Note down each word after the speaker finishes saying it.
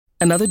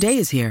Another day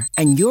is here,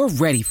 and you're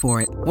ready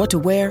for it. What to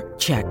wear?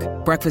 Check.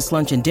 Breakfast,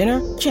 lunch, and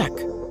dinner? Check.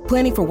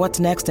 Planning for what's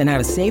next and how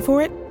to save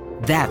for it?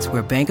 That's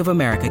where Bank of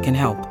America can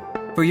help.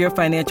 For your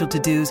financial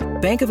to-dos,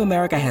 Bank of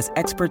America has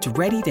experts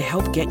ready to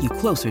help get you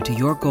closer to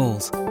your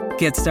goals.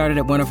 Get started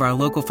at one of our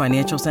local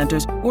financial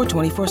centers or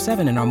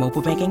 24/7 in our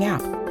mobile banking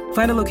app.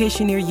 Find a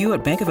location near you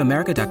at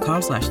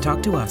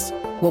bankofamerica.com/talktous.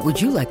 What would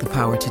you like the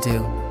power to do?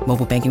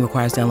 Mobile banking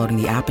requires downloading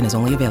the app and is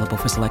only available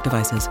for select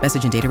devices.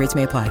 Message and data rates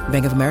may apply.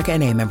 Bank of America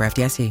N.A., member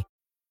FDIC.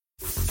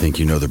 Think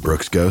you know the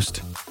Brooks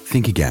Ghost?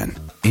 Think again.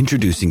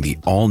 Introducing the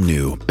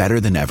all-new,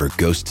 better-than-ever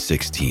Ghost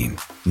 16.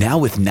 Now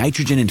with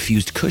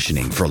nitrogen-infused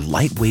cushioning for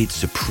lightweight,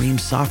 supreme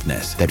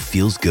softness that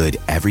feels good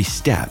every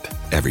step,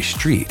 every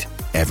street,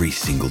 every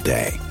single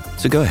day.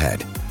 So go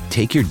ahead,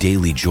 take your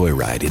daily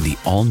joyride in the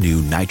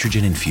all-new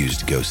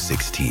nitrogen-infused Ghost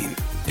 16.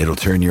 It'll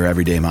turn your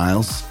everyday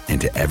miles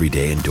into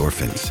everyday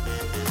endorphins.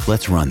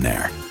 Let's run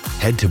there.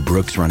 Head to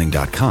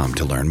brooksrunning.com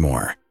to learn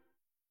more.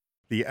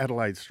 The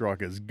Adelaide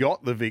Strikers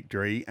got the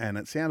victory, and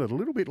it sounded a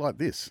little bit like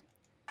this.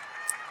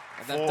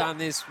 And they've done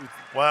this with...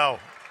 Wow.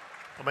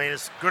 I mean,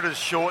 as good as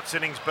Short's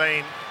innings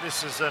been,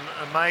 this is an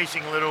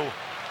amazing little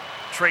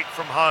treat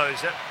from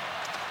Hose.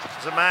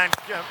 There's a man,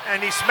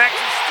 and he smacks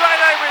it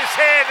straight over his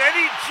head, and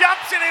he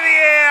jumps into the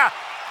air,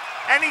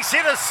 and he's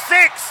hit a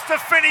six to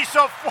finish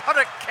off. What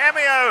a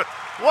cameo.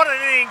 What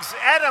an innings.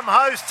 Adam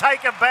Hose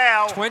take a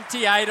bow.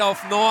 28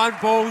 off 9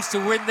 balls to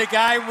win the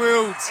game,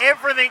 Wills.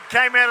 Everything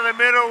came out of the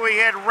middle. We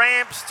had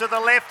ramps to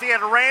the left, he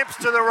had ramps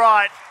to the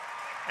right.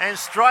 And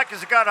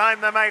Strikers got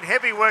home. They made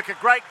heavy work. A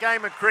great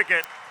game of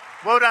cricket.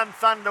 Well done,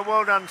 Thunder.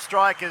 Well done,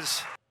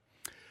 Strikers.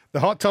 The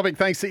hot topic,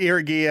 thanks to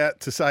Irrigear.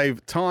 To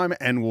save time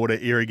and water,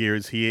 Irrigear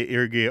is here.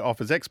 Irrigear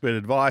offers expert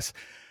advice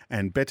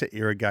and better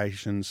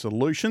irrigation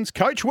solutions.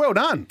 Coach, well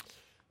done.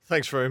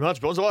 Thanks very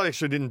much, Bonds. I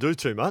actually didn't do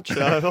too much.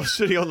 I was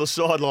sitting on the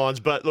sidelines,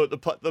 but look,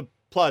 the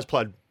players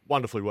played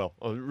wonderfully well.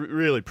 I was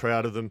really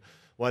proud of them,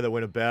 the way they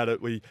went about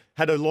it. We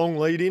had a long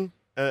lead-in,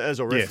 as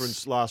I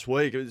referenced last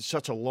week. It was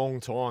such a long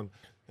time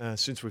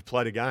since we've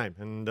played a game,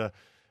 and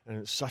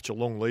it's such a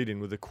long lead-in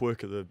with the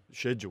quirk of the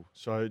schedule.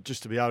 So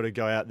just to be able to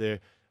go out there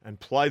and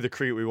play the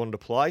cricket we wanted to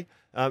play.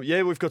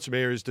 We've got some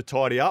areas to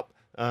tidy up,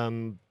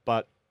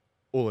 but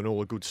all in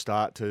all, a good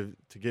start to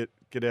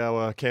get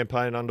our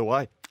campaign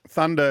underway.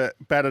 Thunder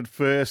batted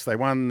first. They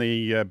won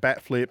the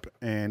bat flip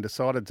and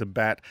decided to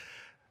bat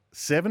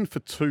 7 for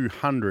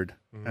 200,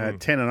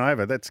 10 and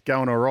over. That's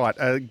going all right.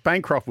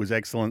 Bancroft was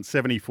excellent,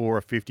 74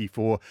 of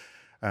 54.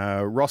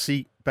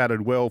 Rossi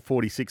batted well,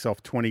 46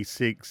 off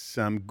 26.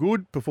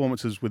 Good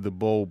performances with the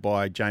ball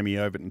by Jamie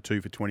Overton,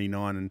 2 for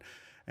 29,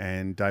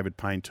 and David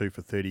Payne, 2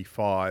 for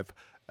 35.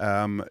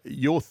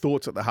 Your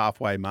thoughts at the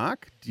halfway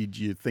mark? Did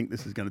you think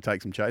this is going to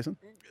take some chasing?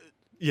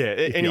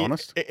 Yeah,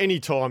 honest. Any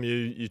time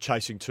you're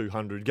chasing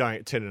 200, going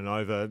at 10 and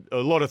over, a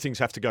lot of things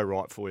have to go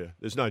right for you.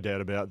 There's no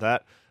doubt about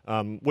that.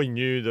 We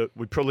knew that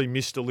we probably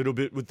missed a little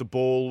bit with the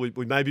ball.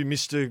 We maybe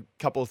missed a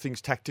couple of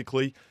things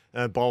tactically,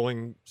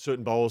 bowling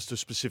certain bowlers to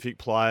specific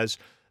players.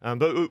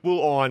 But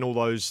we'll iron all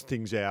those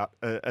things out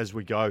as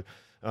we go.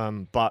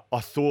 But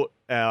I thought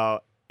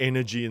our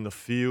energy in the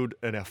field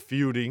and our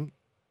fielding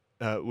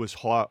was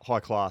high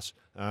class.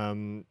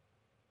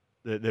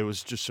 There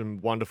was just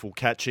some wonderful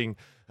catching,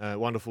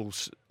 wonderful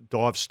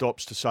dive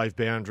stops to save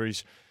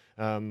boundaries,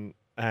 and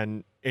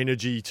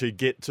energy to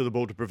get to the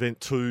ball to prevent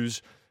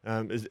twos.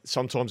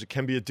 Sometimes it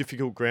can be a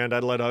difficult ground,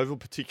 Adelaide Oval,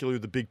 particularly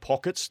with the big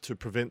pockets, to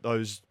prevent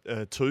those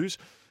twos.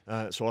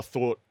 So I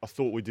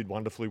thought we did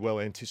wonderfully well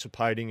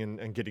anticipating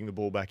and getting the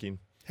ball back in.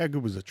 How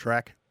good was the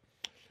track?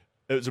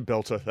 It was a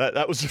belter.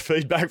 That was the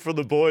feedback from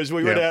the boys.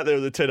 We went out there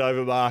with the 10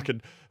 over mark,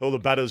 and all the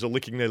batters are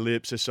licking their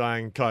lips. They're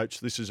saying, "Coach,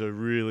 this is a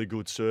really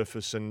good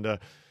surface, and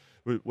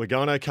we're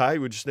going okay.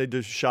 We just need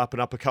to sharpen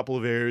up a couple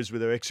of areas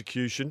with our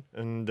execution,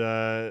 and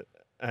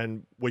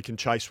we can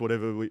chase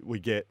whatever we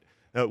get,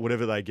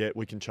 whatever they get,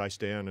 we can chase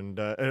down." And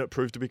it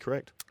proved to be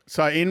correct.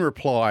 So in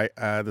reply,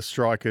 the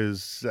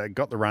Strikers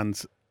got the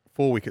runs,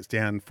 4 wickets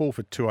down, 4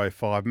 for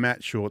 205.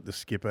 Matt Short, the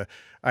skipper,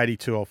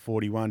 82 off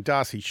 41.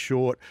 Darcy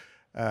Short.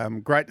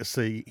 Great to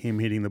see him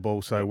hitting the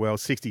ball so well,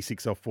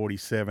 66 off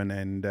 47,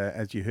 and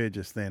as you heard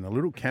just then, a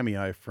little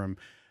cameo from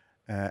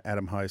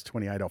Adam Hose,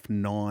 28 off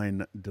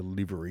 9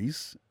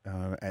 deliveries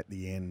at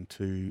the end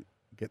to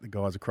get the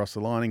guys across the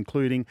line,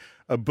 including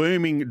a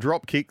booming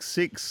drop kick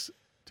 6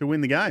 to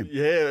win the game.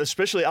 Yeah,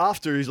 especially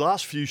after his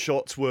last few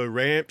shots were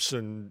ramps,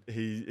 and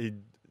he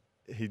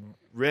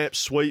ramp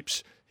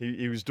sweeps.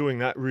 He was doing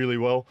that really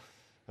well.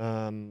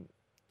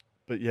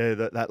 But yeah,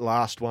 that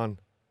last one,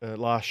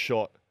 last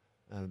shot,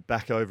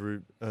 back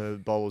over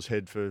bowler's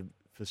head for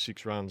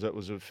 6 runs. That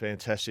was a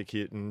fantastic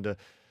hit, and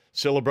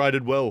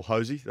celebrated well,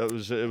 Hosey. It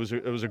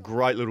was a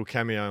great little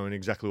cameo and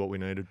exactly what we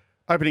needed.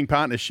 Opening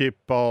partnership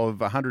of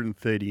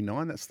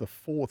 139. That's the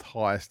 4th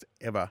highest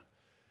ever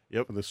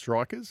for the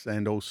Strikers,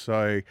 and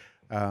also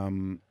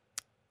the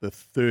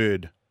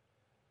 3rd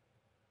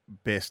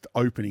best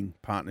opening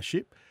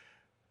partnership.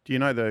 Do you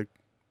know the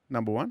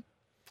number one?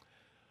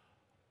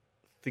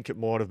 think it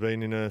might have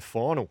been in a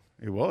final.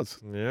 It was.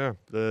 Yeah,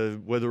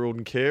 the Weatherald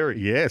and Carey.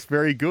 Yes,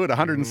 very good.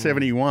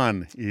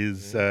 171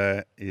 is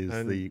the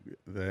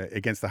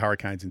against the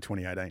Hurricanes in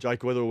 2018. Jake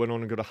Weatherald went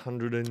on and got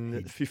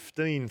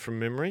 115 from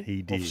memory.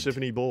 He did. Off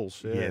 70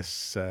 balls. Yeah.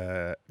 Yes.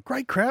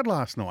 Great crowd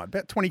last night.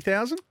 About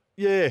 20,000.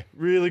 Yeah,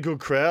 really good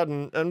crowd.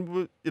 And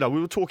we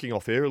were talking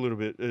off air a little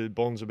bit,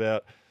 Bonds,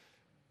 about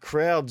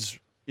crowds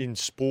in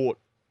sport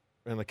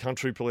around the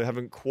country probably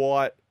haven't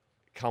quite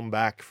come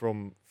back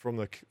from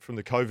the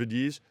COVID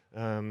years.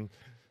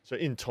 So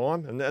in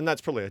time, and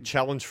that's probably a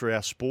challenge for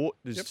our sport,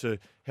 is to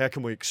how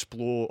can we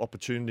explore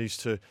opportunities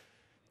to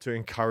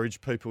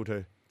encourage people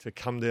to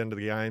come down to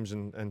the games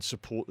and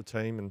support the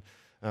team. And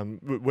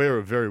we're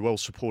a very well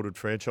supported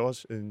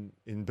franchise in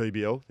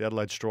BBL, the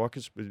Adelaide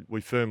Strikers.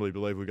 We firmly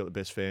believe we've got the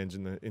best fans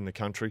in the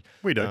country.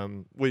 We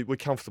do. We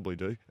comfortably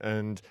do,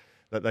 and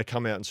that they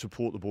come out and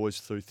support the boys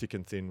through thick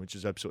and thin, which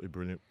is absolutely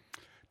brilliant.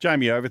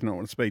 Jamie Overton, I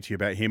want to speak to you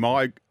about him.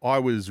 I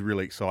was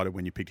really excited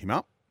when you picked him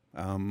up.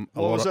 What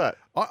was that?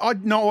 I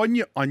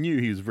knew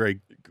he was a very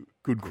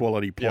good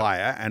quality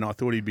player, and I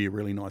thought he'd be a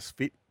really nice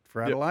fit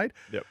for Adelaide.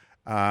 Yep.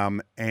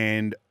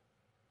 And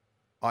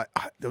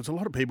there was a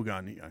lot of people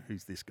going,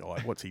 who's this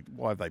guy?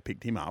 Why have they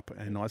picked him up?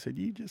 And I said,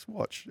 you just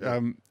watch.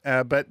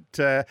 But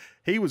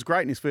he was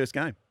great in his first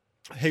game.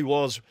 He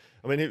was.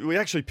 I mean, we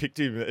actually picked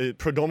him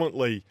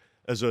predominantly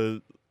as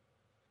a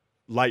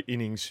late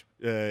innings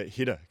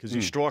hitter because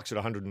he strikes at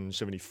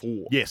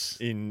 174. Yes.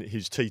 In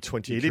his T20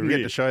 career. He didn't get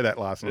to show that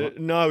last night.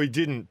 No, he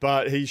didn't.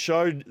 But he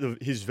showed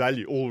his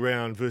value,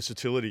 all-round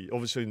versatility,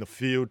 obviously in the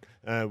field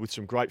with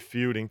some great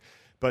fielding.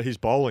 But his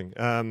bowling,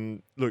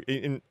 look,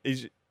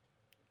 his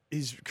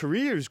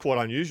career is quite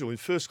unusual. In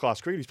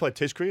first-class cricket, he's played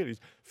Test cricket. His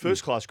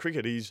first-class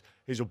cricket, he's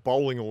a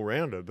bowling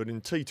all-rounder. But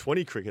in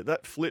T20 cricket,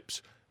 that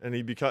flips, and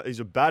he's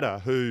a batter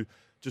who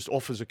just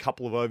offers a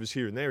couple of overs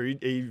here and there.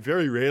 He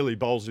very rarely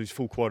bowls his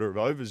full quota of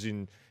overs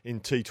in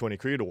T20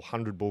 cricket or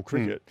 100-ball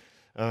cricket.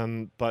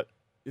 But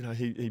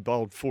he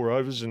bowled 4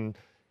 overs and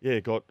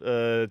got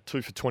 2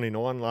 for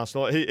 29 last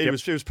night. He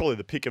was probably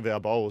the pick of our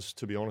bowlers,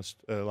 to be honest.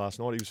 Last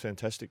night he was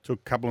fantastic.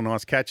 Took a couple of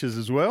nice catches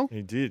as well.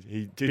 He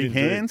did. Big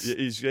hands.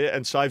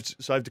 And saved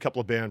a couple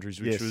of boundaries,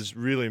 which was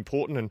really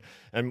important.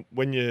 And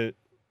when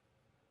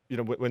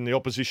when the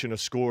opposition are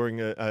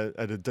scoring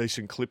at a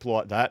decent clip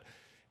like that,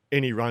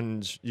 any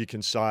runs you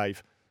can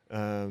save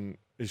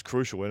is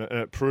crucial, and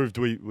it proved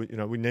we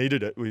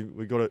needed it. We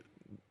got it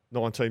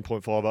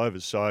 19.5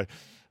 overs, so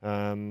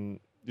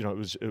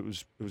it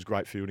was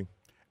great fielding.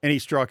 Any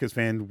Strikers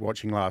fan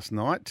watching last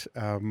night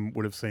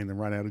would have seen the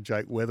run out of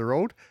Jake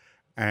Weatherald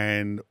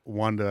and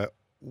wonder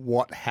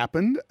what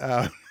happened.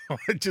 I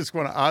just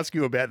want to ask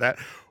you about that.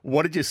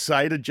 What did you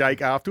say to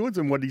Jake afterwards,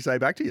 and what did he say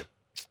back to you?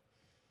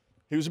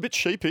 He was a bit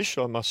sheepish,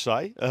 I must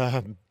say,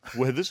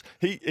 Weathers.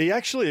 He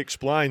actually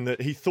explained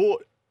that he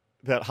thought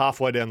about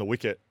halfway down the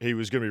wicket he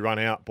was going to be run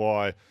out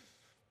by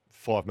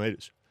 5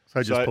 metres.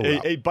 So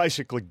he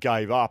basically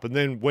gave up. And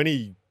then when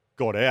he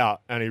got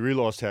out and he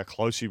realised how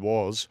close he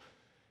was,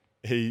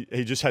 he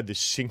just had this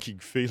sinking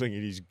feeling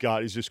in his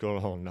gut. He's just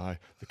gone, oh no,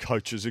 the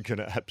coaches are going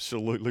to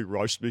absolutely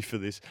roast me for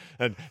this.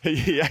 And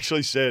he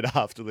actually said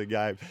after the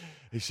game,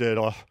 he said,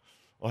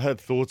 I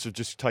had thoughts of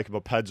just taking my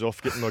pads off,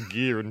 getting my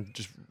gear, and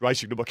just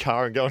racing to my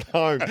car and going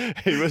home.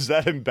 He was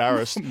that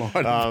embarrassed.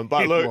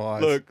 But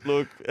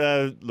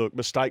look,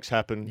 mistakes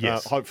happen.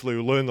 Yes. Hopefully,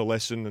 we'll learn the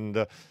lesson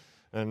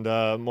and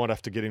might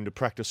have to get him to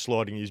practice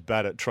sliding his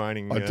bat at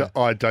training.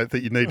 I don't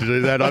think you need to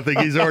do that. I think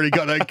he's already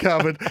got that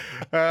covered.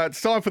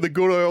 It's time for the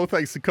good oil.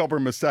 Thanks to Copper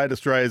 & Mosaic,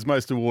 Australia's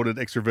most awarded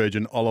extra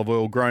virgin olive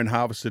oil, grown,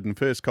 harvested and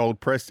first cold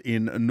pressed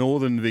in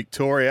northern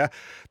Victoria.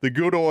 The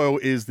good oil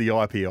is the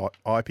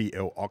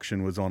IPL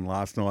auction was on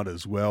last night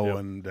as well,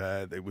 and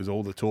it was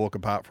all the talk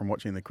apart from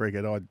watching the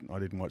cricket. I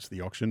didn't watch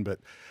the auction, but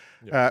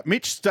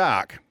Mitch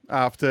Starc,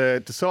 after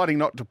deciding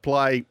not to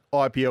play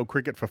IPL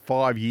cricket for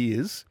 5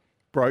 years,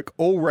 broke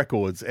all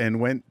records and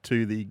went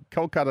to the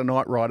Kolkata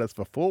Knight Riders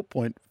for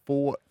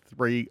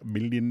 $4.43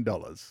 million.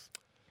 I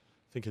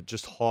think it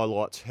just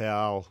highlights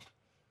how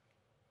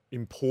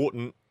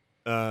important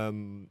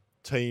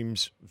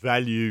teams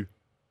value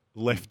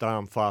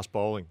left-arm fast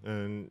bowling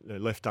and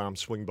left-arm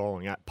swing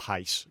bowling at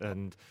pace.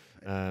 And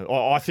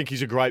I think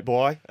he's a great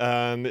buy.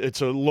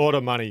 It's a lot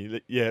of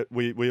money.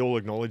 We all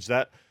acknowledge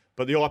that.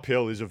 But the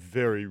IPL is a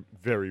very,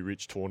 very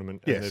rich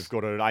tournament. And they've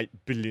got an $8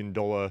 billion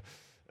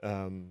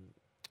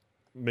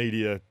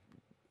media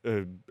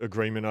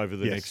agreement over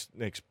the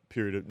next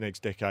period of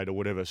next decade or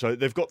whatever. So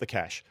they've got the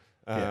cash.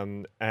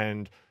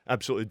 And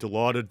absolutely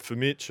delighted for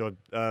Mitch.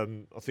 I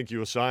think you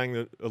were saying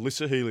that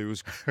Alyssa Healy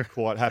was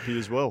quite happy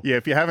as well. Yeah,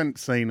 if you haven't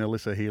seen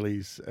Alyssa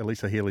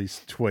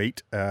Healy's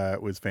tweet,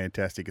 it was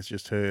fantastic. It's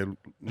just her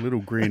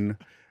little grin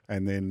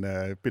and then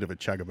a bit of a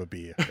chug of a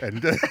beer.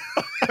 And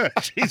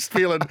she's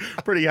feeling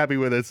pretty happy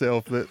with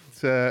herself that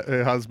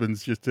her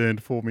husband's just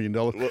earned $4 million.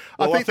 Well,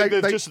 I think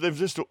they've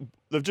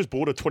just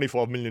bought a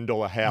 $25 million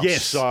house.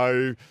 Yes,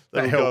 so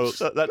that helps.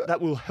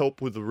 That will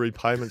help with the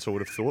repayments, I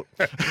would have thought.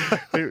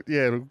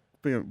 It'll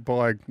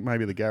buy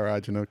maybe the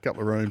garage and a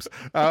couple of rooms.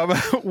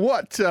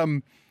 What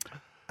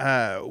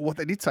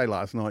they did say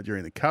last night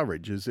during the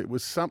coverage is it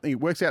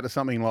works out to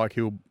something like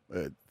he'll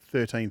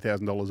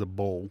 $13,000 a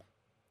ball.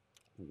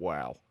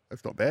 Wow.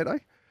 That's not bad, eh?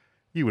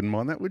 You wouldn't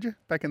mind that, would you?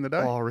 Back in the day?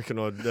 Oh, I reckon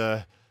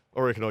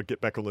I'd get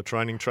back on the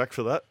training track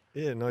for that.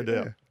 Yeah, no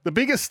doubt. The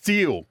biggest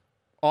steal,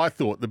 I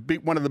thought,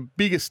 one of the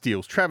biggest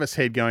steals, Travis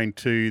Head going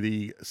to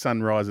the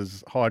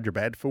Sunrisers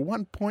Hyderabad for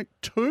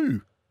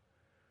 1.2.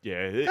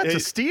 Yeah. That's a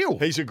steal.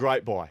 He's a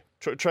great buy.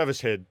 Travis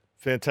Head,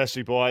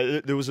 fantastic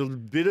buy. There was a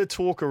bit of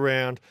talk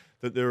around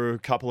that there were a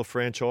couple of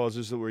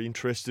franchises that were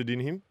interested in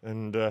him.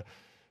 And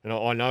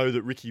I know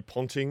that Ricky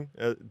Ponting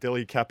at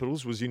Delhi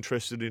Capitals was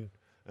interested in.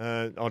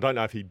 I don't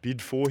know if he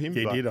bid for him.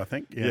 He did, I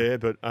think. Yeah,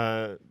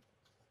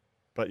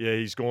 but yeah,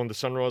 he's gone to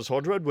Sunrise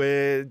Hyderabad,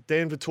 where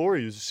Dan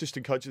Vittori is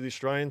assistant coach of the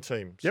Australian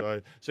team.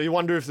 Yep. So you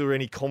wonder if there were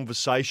any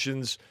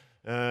conversations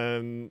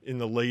in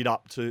the lead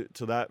up to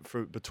that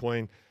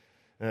between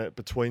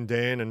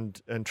Dan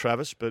and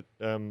Travis. But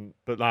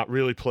not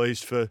really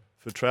pleased for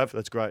Trav.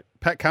 That's great.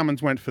 Pat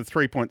Cummins went for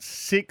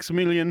 $3.6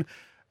 million,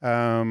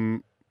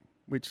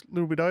 which a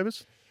little bit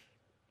overs.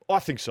 I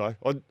think so.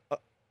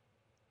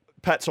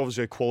 Pat's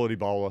obviously a quality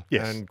bowler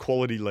and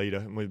quality leader,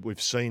 and we've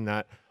seen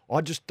that.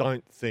 I just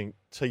don't think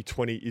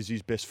T20 is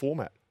his best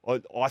format.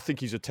 I think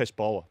he's a test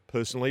bowler,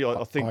 personally.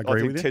 I think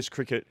Test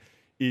cricket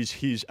is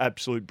his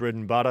absolute bread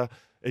and butter.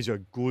 He's a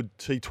good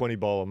T20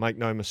 bowler, make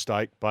no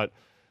mistake, but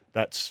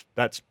that's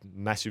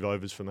massive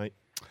overs for me.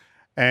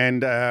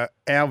 And our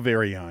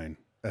very own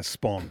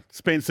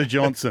Spencer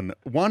Johnson,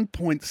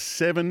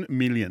 $1.7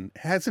 million.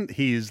 Hasn't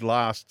his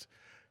last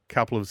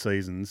couple of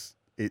seasons,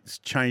 it's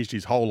changed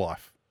his whole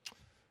life?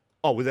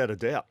 Oh, without a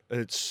doubt.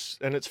 It's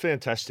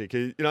fantastic.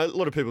 A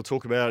lot of people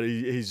talk about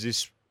he's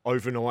this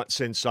overnight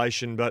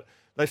sensation, but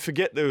they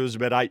forget there was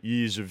about 8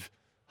 years of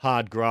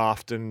hard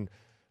graft and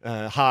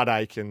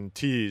heartache and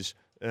tears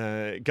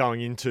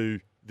going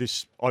into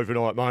this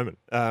overnight moment.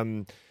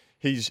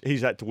 He's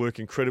had to work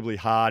incredibly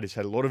hard. He's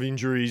had a lot of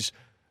injuries,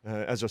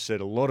 as I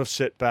said, a lot of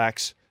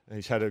setbacks.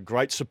 He's had a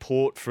great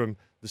support from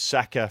the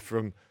Saka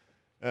from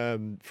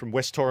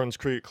West Torrens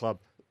Cricket Club.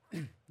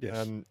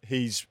 Yes.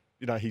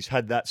 He's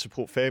had that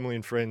support, family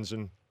and friends,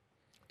 and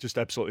just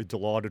absolutely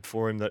delighted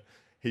for him that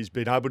he's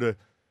been able to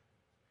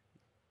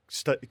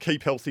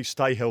keep healthy,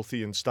 stay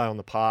healthy, and stay on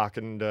the park,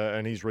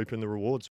 and he's reaping the rewards.